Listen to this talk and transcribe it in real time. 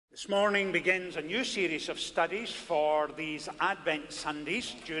This morning begins a new series of studies for these Advent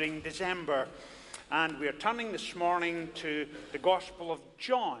Sundays during December. And we are turning this morning to the Gospel of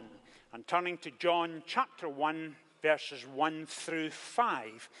John, and turning to John chapter 1, verses 1 through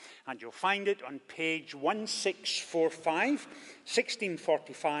 5. And you'll find it on page 1645,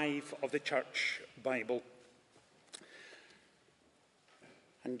 1645 of the Church Bible.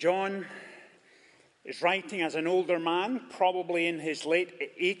 And John is writing as an older man, probably in his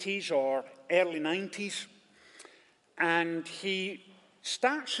late 80s or early 90s. And he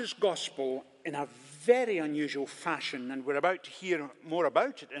starts his gospel in a very unusual fashion, and we're about to hear more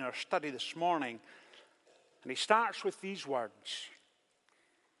about it in our study this morning. And he starts with these words: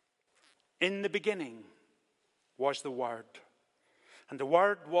 "In the beginning was the Word, and the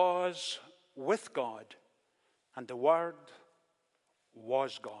Word was with God, and the Word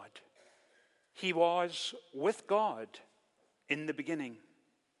was God. He was with God in the beginning.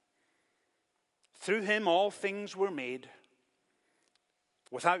 Through him all things were made.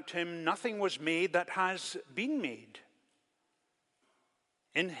 Without him nothing was made that has been made.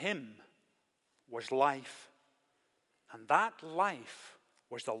 In him was life, and that life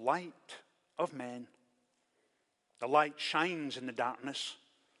was the light of men. The light shines in the darkness,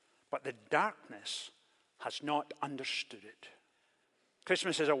 but the darkness has not understood it."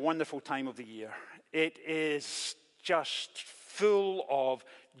 Christmas is a wonderful time of the year. It is just full of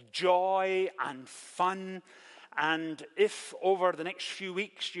joy and fun. And if over the next few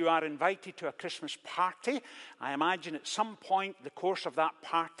weeks you are invited to a Christmas party, I imagine at some point in the course of that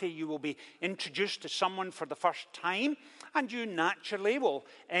party you will be introduced to someone for the first time, and you naturally will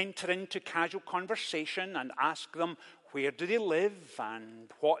enter into casual conversation and ask them where do they live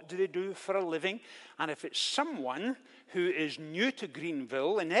and what do they do for a living. And if it's someone who is new to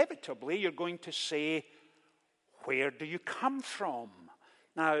Greenville, inevitably you're going to say, "Where do you come from?"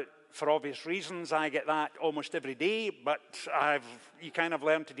 Now, for obvious reasons, I get that almost every day, but you kind of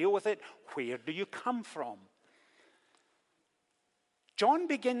learn to deal with it. Where do you come from? John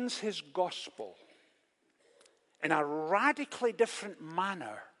begins his gospel in a radically different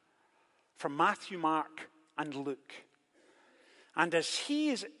manner from Matthew, Mark, and Luke. And as he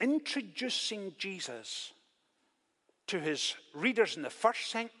is introducing Jesus to his readers in the first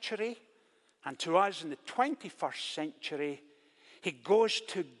century and to us in the 21st century, he goes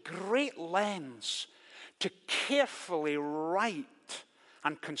to great lengths to carefully write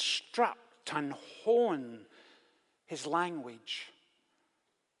and construct and hone his language,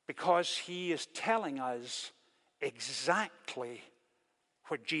 because he is telling us exactly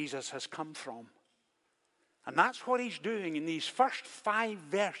where Jesus has come from. And that's what he's doing in these first 5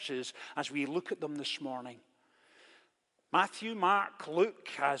 verses as we look at them this morning. Matthew, Mark,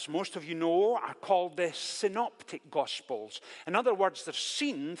 Luke, as most of you know, are called the synoptic gospels. In other words, they're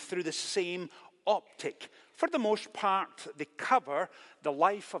seen through the same optic. For the most part, they cover the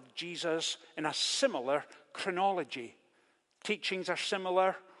life of Jesus in a similar chronology. Teachings are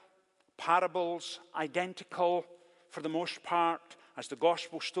similar, parables identical for the most part. As the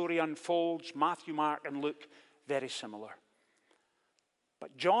gospel story unfolds, Matthew, Mark, and Luke, very similar.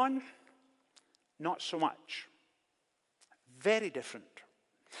 But John, not so much. Very different.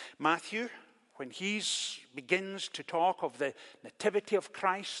 Matthew, when he begins to talk of the nativity of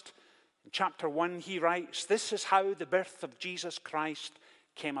Christ, in chapter 1 he writes, "This is how the birth of Jesus Christ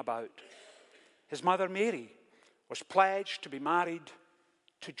came about. His mother Mary was pledged to be married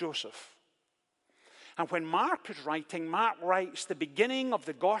to Joseph." And when Mark is writing, Mark writes the beginning of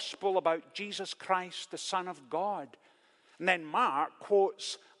the gospel about Jesus Christ, the Son of God. And then Mark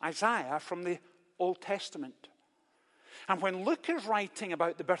quotes Isaiah from the Old Testament. And when Luke is writing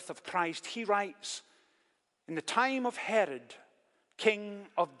about the birth of Christ, he writes in the time of Herod,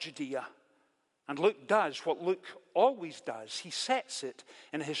 king of Judea. And Luke does what Luke always does. He sets it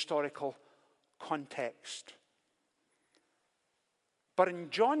in a historical context. But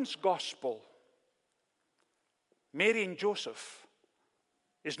in John's gospel, Mary and Joseph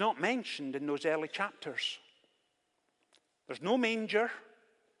is not mentioned in those early chapters. There's no manger.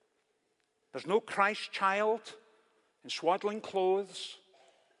 There's no Christ child in swaddling clothes.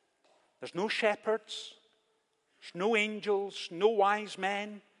 There's no shepherds. There's no angels, no wise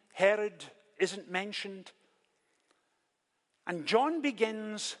men. Herod isn't mentioned. And John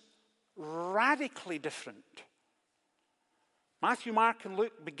begins radically different. Matthew, Mark, and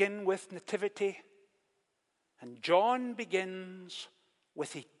Luke begin with nativity. And John begins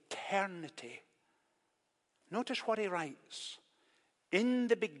with eternity. Notice what he writes. "In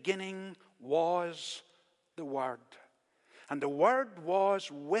the beginning was the Word, and the Word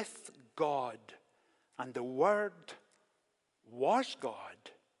was with God, and the Word was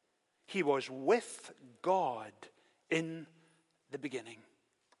God. He was with God in the beginning.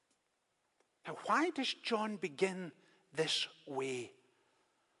 Now, why does John begin this way?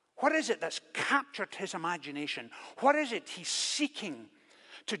 What is it that's captured his imagination? What is it he's seeking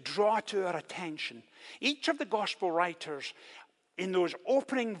to draw to our attention? Each of the gospel writers in those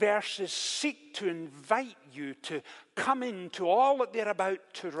opening verses seek to invite you to come into all that they're about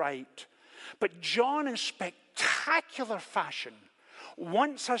to write. But John, in spectacular fashion,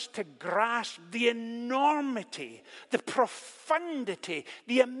 wants us to grasp the enormity, the profundity,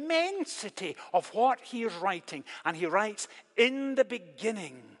 the immensity of what he is writing. And he writes, in the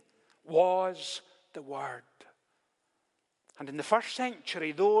beginning was the Word. And in the first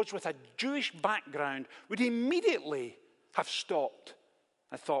century, those with a Jewish background would immediately have stopped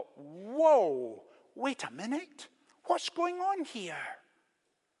and thought, whoa, wait a minute, what's going on here?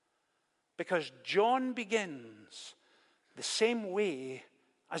 Because John begins the same way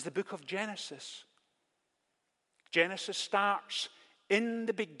as the book of Genesis. Genesis starts, in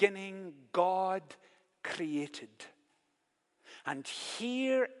the beginning God created. And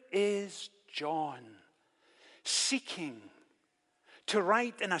here is John seeking to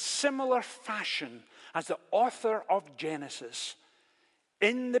write in a similar fashion as the author of Genesis.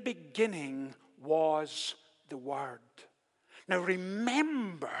 In the beginning was the Word. Now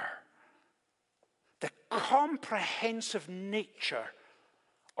remember the comprehensive nature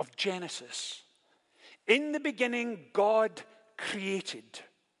of Genesis. In the beginning, God created.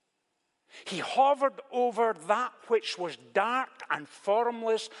 He hovered over that which was dark and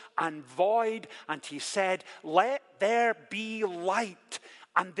formless and void, and he said, let there be light.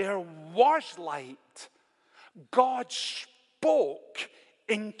 And there was light. God spoke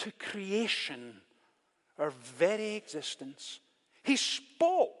into creation, our very existence. He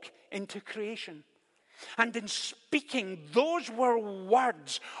spoke into creation. And in speaking, those were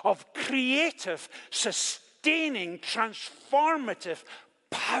words of creative, sustaining, transformative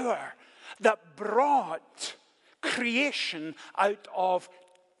power that brought creation out of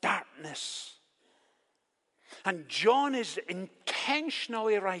darkness. And John is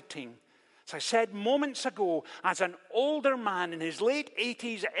intentionally writing, as I said moments ago, as an older man in his late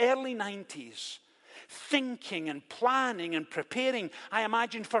 80s, early 90s, thinking and planning and preparing, I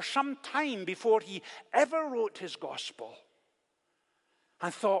imagine, for some time before he ever wrote his gospel.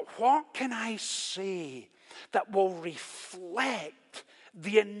 And thought, what can I say that will reflect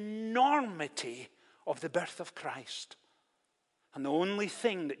the enormity of the birth of Christ? And the only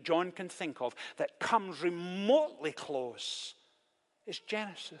thing that John can think of that comes remotely close is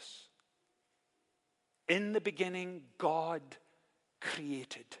Genesis. In the beginning, God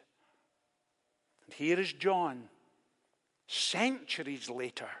created. And here is John, centuries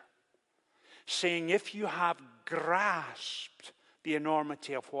later, saying, if you have grasped the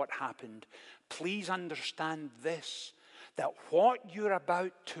enormity of what happened, please understand this, that what you're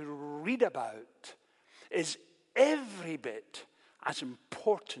about to read about is every bit as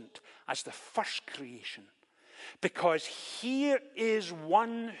important as the first creation. Because here is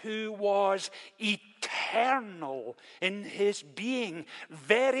one who was eternal in his being,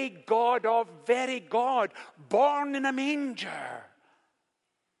 very God of very God, born in a manger,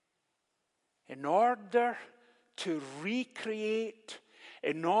 in order to recreate,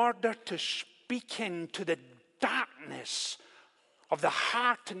 in order to speak into the darkness of the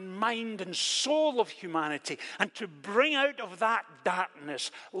heart and mind and soul of humanity, and to bring out of that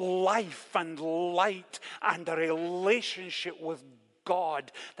darkness life and light and a relationship with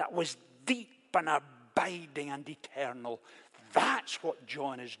God that was deep and abiding and eternal. That's what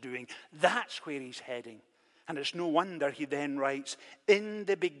John is doing. That's where he's heading. And it's no wonder he then writes, in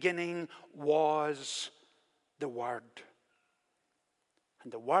the beginning was the Word.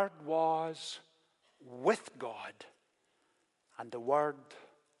 And the Word was with God. And the Word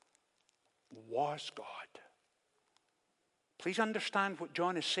was God. Please understand what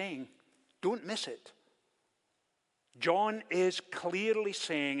John is saying. Don't miss it. John is clearly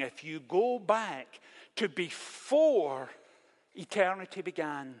saying, if you go back to before eternity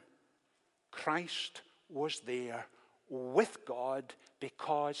began, Christ was there with God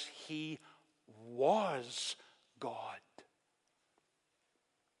because he was God.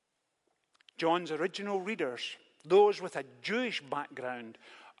 John's original readers, those with a Jewish background,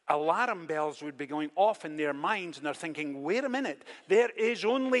 alarm bells would be going off in their minds, and they're thinking, wait a minute, there is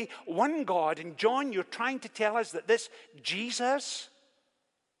only one God. And John, you're trying to tell us that this Jesus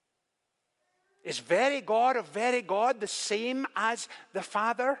is very God of very God, the same as the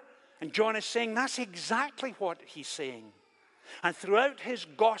Father? And John is saying that's exactly what he's saying. And throughout his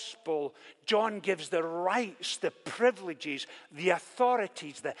gospel, John gives the rights, the privileges, the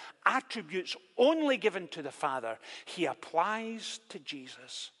authorities, the attributes only given to the Father. He applies to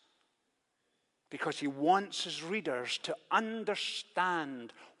Jesus because he wants his readers to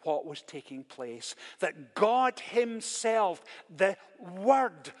understand what was taking place. That God himself, the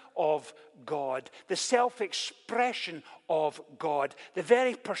Word of God, the self-expression of God, the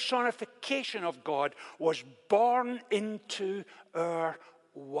very personification of God, was born into our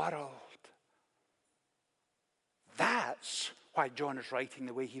world. That's why John is writing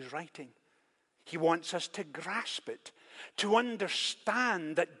the way he's writing. He wants us to grasp it, to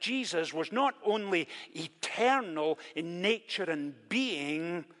understand that Jesus was not only eternal in nature and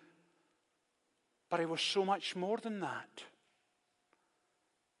being, but he was so much more than that.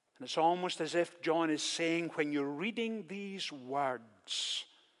 And it's almost as if John is saying, when you're reading these words,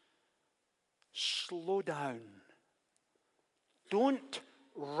 slow down. Don't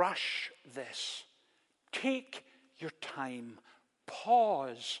rush this. Take your time.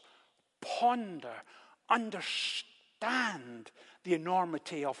 Pause. Ponder. Understand the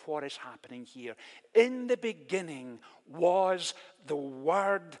enormity of what is happening here. In the beginning was the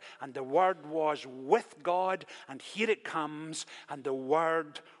Word, and the Word was with God, and here it comes, and the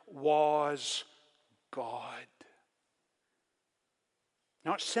Word was God.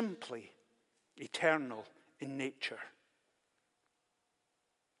 Not simply eternal in nature,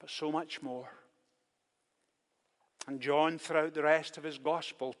 but so much more. And John, throughout the rest of his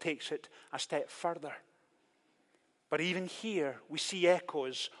gospel, takes it a step further. But even here, we see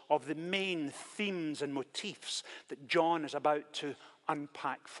echoes of the main themes and motifs that John is about to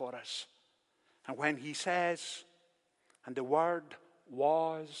unpack for us. And when he says, and the Word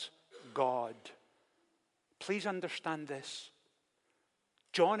was God, please understand this.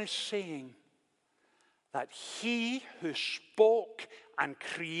 John is saying that he who spoke and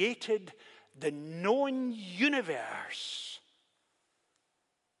created the known universe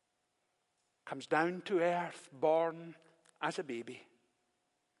comes down to earth, born as a baby.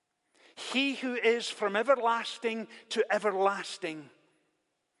 He who is from everlasting to everlasting.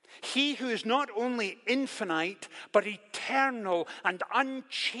 He who is not only infinite, but eternal and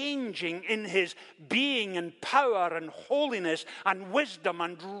unchanging in his being and power and holiness and wisdom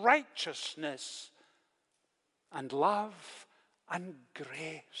and righteousness and love and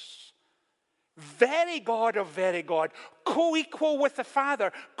grace. Very God of very God, co-equal with the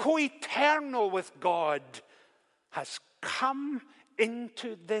Father, co-eternal with God, has come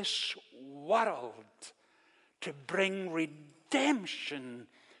into this world to bring redemption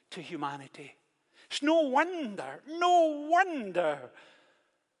to humanity. It's no wonder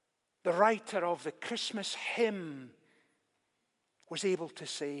the writer of the Christmas hymn was able to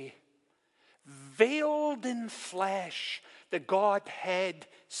say, veiled in flesh, the Godhead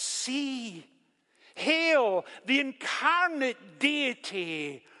see. Hail, the incarnate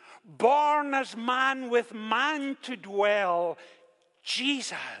deity, born as man with man to dwell,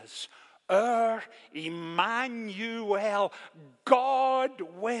 Jesus, our Emmanuel, God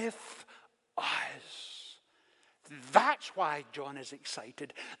with us. That's why John is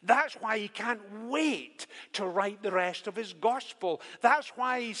excited. That's why he can't wait to write the rest of his gospel. That's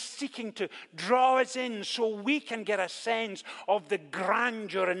why he's seeking to draw us in so we can get a sense of the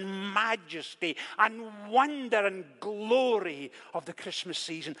grandeur and majesty and wonder and glory of the Christmas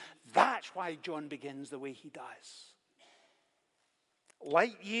season. That's why John begins the way he does.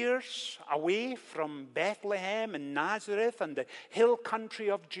 Light years away from Bethlehem and Nazareth and the hill country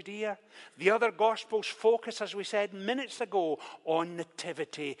of Judea. The other Gospels focus, as we said minutes ago, on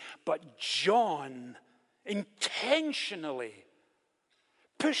nativity. But John, intentionally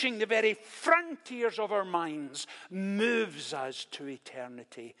pushing the very frontiers of our minds, moves us to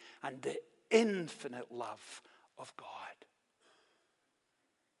eternity and the infinite love of God.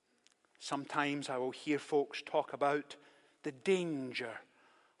 Sometimes I will hear folks talk about the danger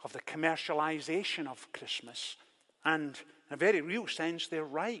of the commercialization of Christmas. And in a very real sense, they're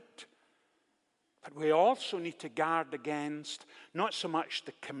right. But we also need to guard against not so much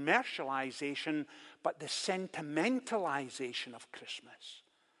the commercialization, but the sentimentalization of Christmas,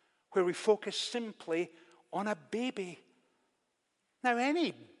 where we focus simply on a baby. Now,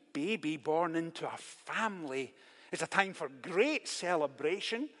 any baby born into a family is a time for great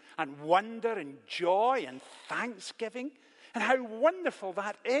celebration and wonder and joy and thanksgiving. And how wonderful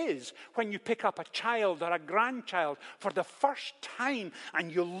that is when you pick up a child or a grandchild for the first time and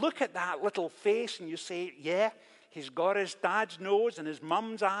you look at that little face and you say, yeah, he's got his dad's nose and his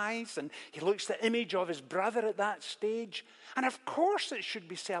mum's eyes, and he looks the image of his brother at that stage. And of course it should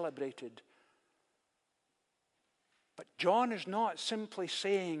be celebrated. But John is not simply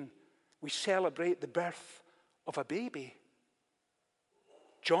saying we celebrate the birth of a baby.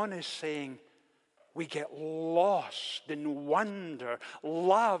 John is saying we get lost in wonder,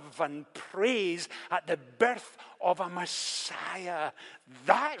 love, and praise at the birth of a Messiah.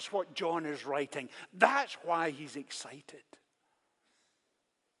 That's what John is writing. That's why he's excited.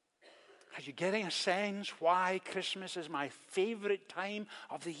 Are you getting a sense why Christmas is my favorite time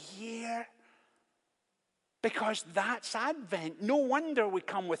of the year? Because that's Advent. No wonder we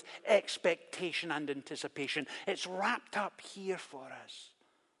come with expectation and anticipation. It's wrapped up here for us.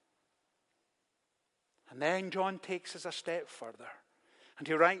 And then John takes us a step further. And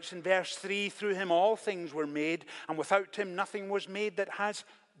he writes in verse 3, through him all things were made, and without him nothing was made that has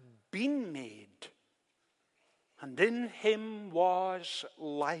been made. And in him was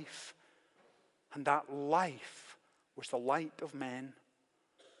life, and that life was the light of men.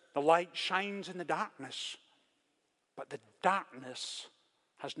 The light shines in the darkness, but the darkness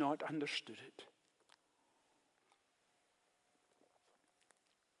has not understood it.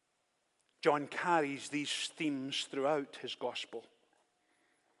 John carries these themes throughout his gospel.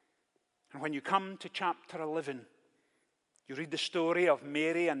 And when you come to chapter 11, you read the story of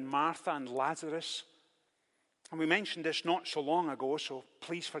Mary and Martha and Lazarus. And we mentioned this not so long ago, so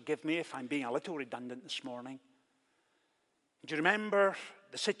please forgive me if I'm being a little redundant this morning. Do you remember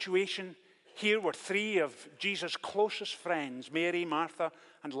the situation? Here were three of Jesus' closest friends, Mary, Martha,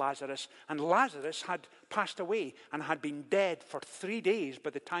 and Lazarus. And Lazarus had passed away and had been dead for 3 days by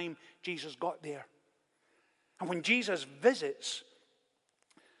the time Jesus got there. And when Jesus visits,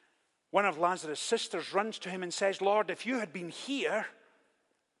 one of Lazarus' sisters runs to him and says, Lord, if you had been here,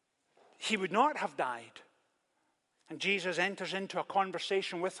 he would not have died. And Jesus enters into a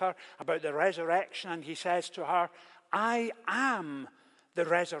conversation with her about the resurrection, and he says to her, I am the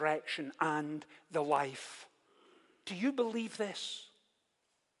resurrection and the life. Do you believe this?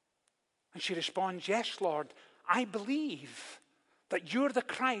 And she responds, yes, Lord, I believe that you're the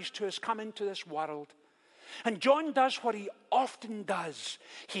Christ who has come into this world. And John does what he often does.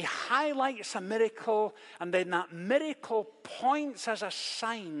 He highlights a miracle, and then that miracle points as a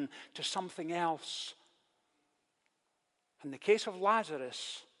sign to something else. In the case of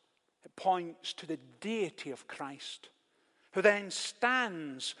Lazarus, it points to the deity of Christ, who then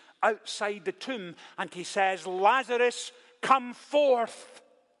stands outside the tomb and he says, Lazarus, come forth.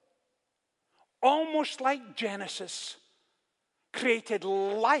 Almost like Genesis created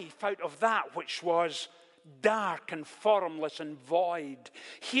life out of that which was dark and formless and void.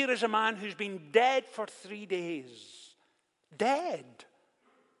 Here is a man who's been dead for 3 days. Dead.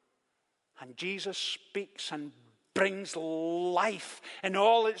 And Jesus speaks and brings life in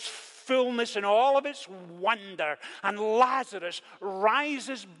all its fullness and all of its wonder. And Lazarus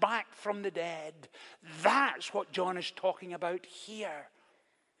rises back from the dead. That's what John is talking about here.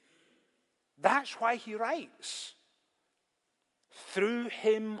 That's why he writes, through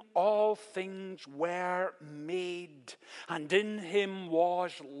him all things were made, and in him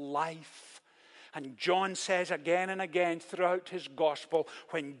was life. And John says again and again throughout his gospel,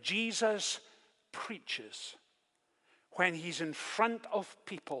 when Jesus preaches, when he's in front of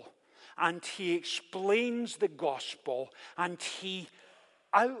people and he explains the gospel and he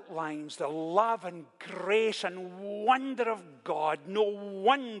outlines the love and grace and wonder of God, no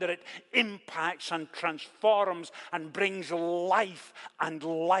wonder it impacts and transforms and brings life and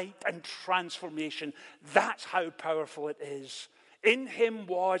light and transformation. That's how powerful it is. In him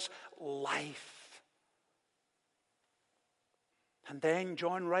was life. And then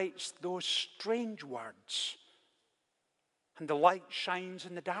John writes those strange words. And the light shines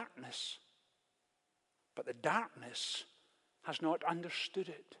in the darkness. But the darkness has not understood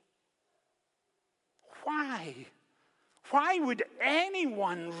it. Why? Why would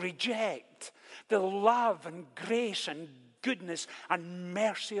anyone reject the love and grace and goodness and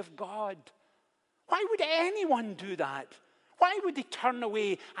mercy of God? Why would anyone do that? Why would they turn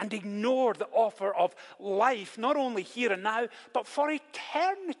away and ignore the offer of life, not only here and now, but for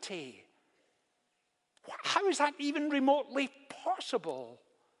eternity? How is that even remotely possible?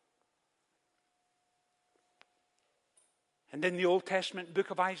 And in the Old Testament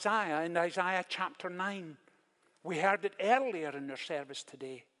book of Isaiah, in Isaiah chapter 9, we heard it earlier in our service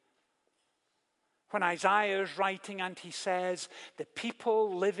today. When Isaiah is writing and he says, the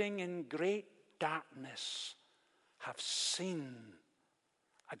people living in great darkness have seen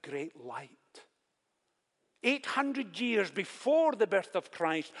a great light. 800 years before the birth of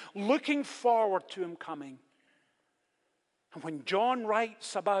Christ, looking forward to him coming. And when John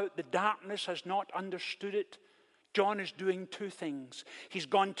writes about the darkness has not understood it, John is doing two things. He's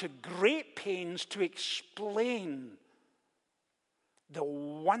gone to great pains to explain the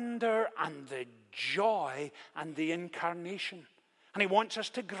wonder and the joy and the incarnation. And he wants us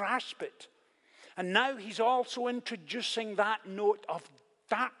to grasp it. And now he's also introducing that note of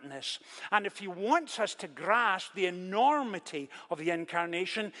darkness. And if he wants us to grasp the enormity of the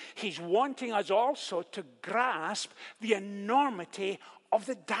incarnation, he's wanting us also to grasp the enormity of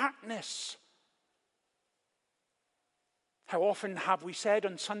the darkness. How often have we said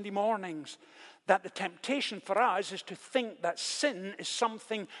on Sunday mornings that the temptation for us is to think that sin is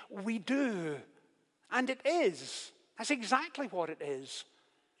something we do. And it is. That's exactly what it is.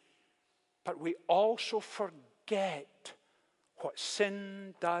 But we also forget what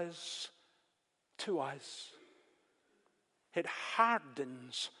sin does to us. It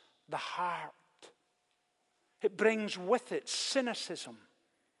hardens the heart. It brings with it cynicism,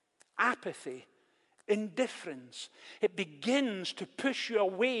 apathy, indifference. It begins to push you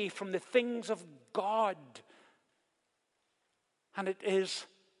away from the things of God. And it is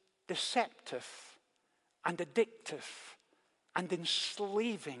deceptive and addictive and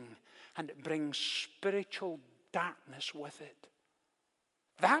enslaving, and it brings spiritual darkness with it.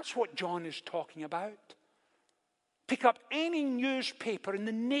 That's what John is talking about. Pick up any newspaper in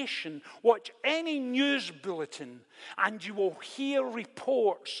the nation, watch any news bulletin, and you will hear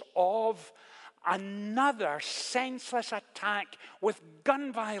reports of another senseless attack with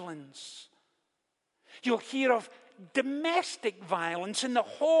gun violence. You'll hear of domestic violence in the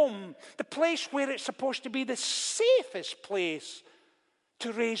home, the place where it's supposed to be the safest place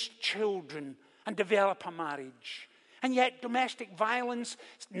to raise children and develop a marriage. And yet domestic violence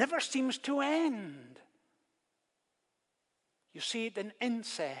never seems to end. You see it in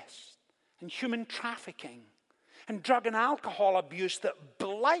incest and human trafficking and drug and alcohol abuse that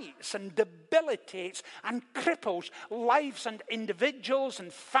blights and debilitates and cripples lives and individuals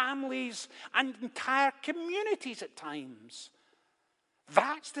and families and entire communities at times.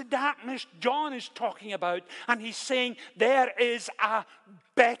 That's the darkness John is talking about. And he's saying there is a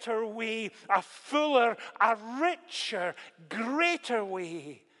better way, a fuller, a richer, greater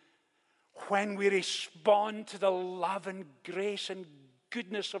way when we respond to the love and grace and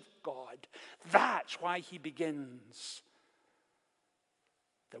goodness of God. That's why he begins.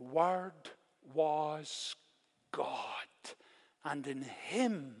 The Word was God, and in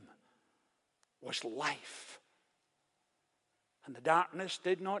him was life. And the darkness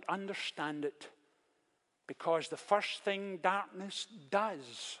did not understand it, because the first thing darkness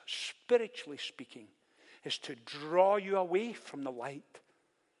does, spiritually speaking, is to draw you away from the light,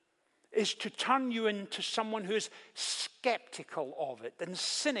 is to turn you into someone who is skeptical of it and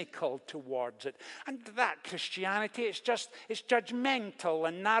cynical towards it. And that Christianity, it's judgmental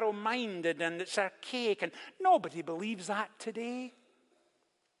and narrow-minded and it's archaic, and nobody believes that today.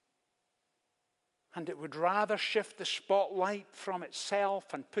 And it would rather shift the spotlight from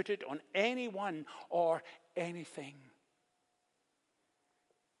itself and put it on anyone or anything.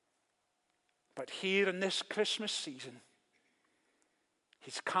 But here in this Christmas season,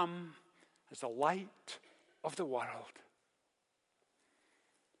 he's come as the light of the world.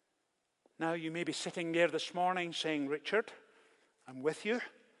 Now you may be sitting there this morning saying, Richard, I'm with you.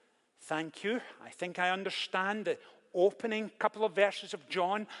 Thank you. I think I understand the opening couple of verses of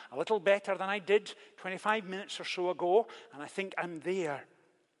John a little better than I did 25 minutes or so ago, and I think I'm there.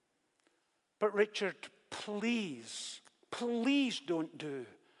 But Richard, please don't do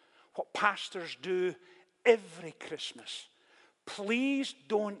what pastors do every Christmas. Please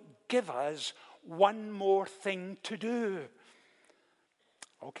don't give us one more thing to do.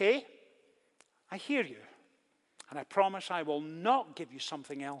 Okay? I hear you. And I promise I will not give you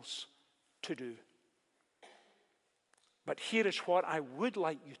something else to do. But here is what I would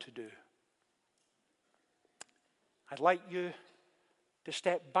like you to do. I'd like you to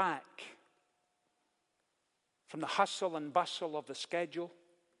step back from the hustle and bustle of the schedule.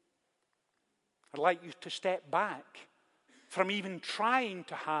 I'd like you to step back from even trying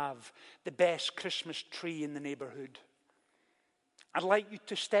to have the best Christmas tree in the neighborhood. I'd like you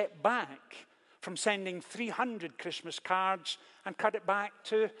to step back from sending 300 Christmas cards and cut it back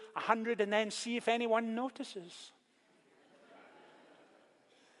to 100 and then see if anyone notices.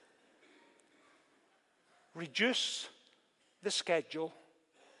 Reduce the schedule.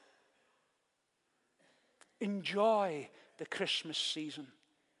 Enjoy the Christmas season.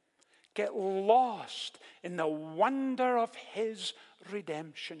 Get lost in the wonder of his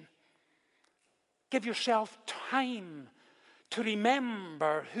redemption. Give yourself time to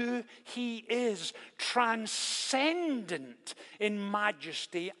remember who he is, transcendent in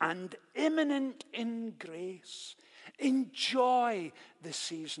majesty and immanent in grace. Enjoy the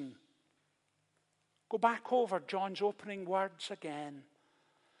season. Go back over John's opening words again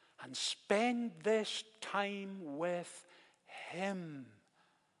and spend this time with him.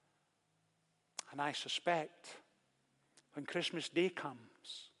 And I suspect when Christmas Day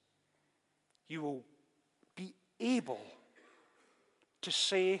comes, you will be able to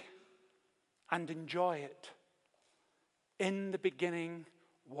say and enjoy it. In the beginning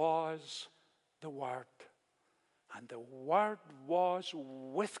was the Word, and the Word was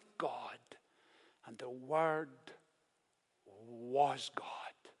with God, and the Word was God.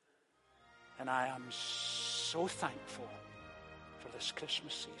 And I am so thankful for this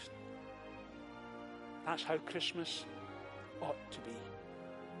Christmas season. That's how Christmas ought to be.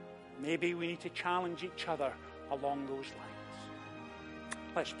 Maybe we need to challenge each other along those lines.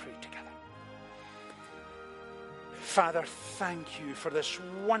 Let's pray together. Father, thank you for this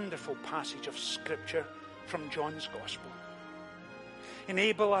wonderful passage of Scripture from John's Gospel.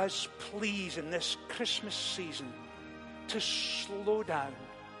 Enable us, please, in this Christmas season to slow down,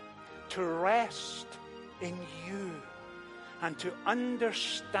 to rest in you, and to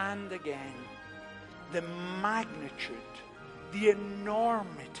understand again the magnitude, the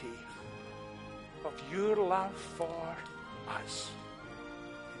enormity of your love for us.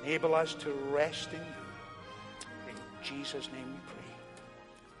 Enable us to rest in you. In Jesus' name we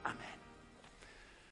pray. Amen.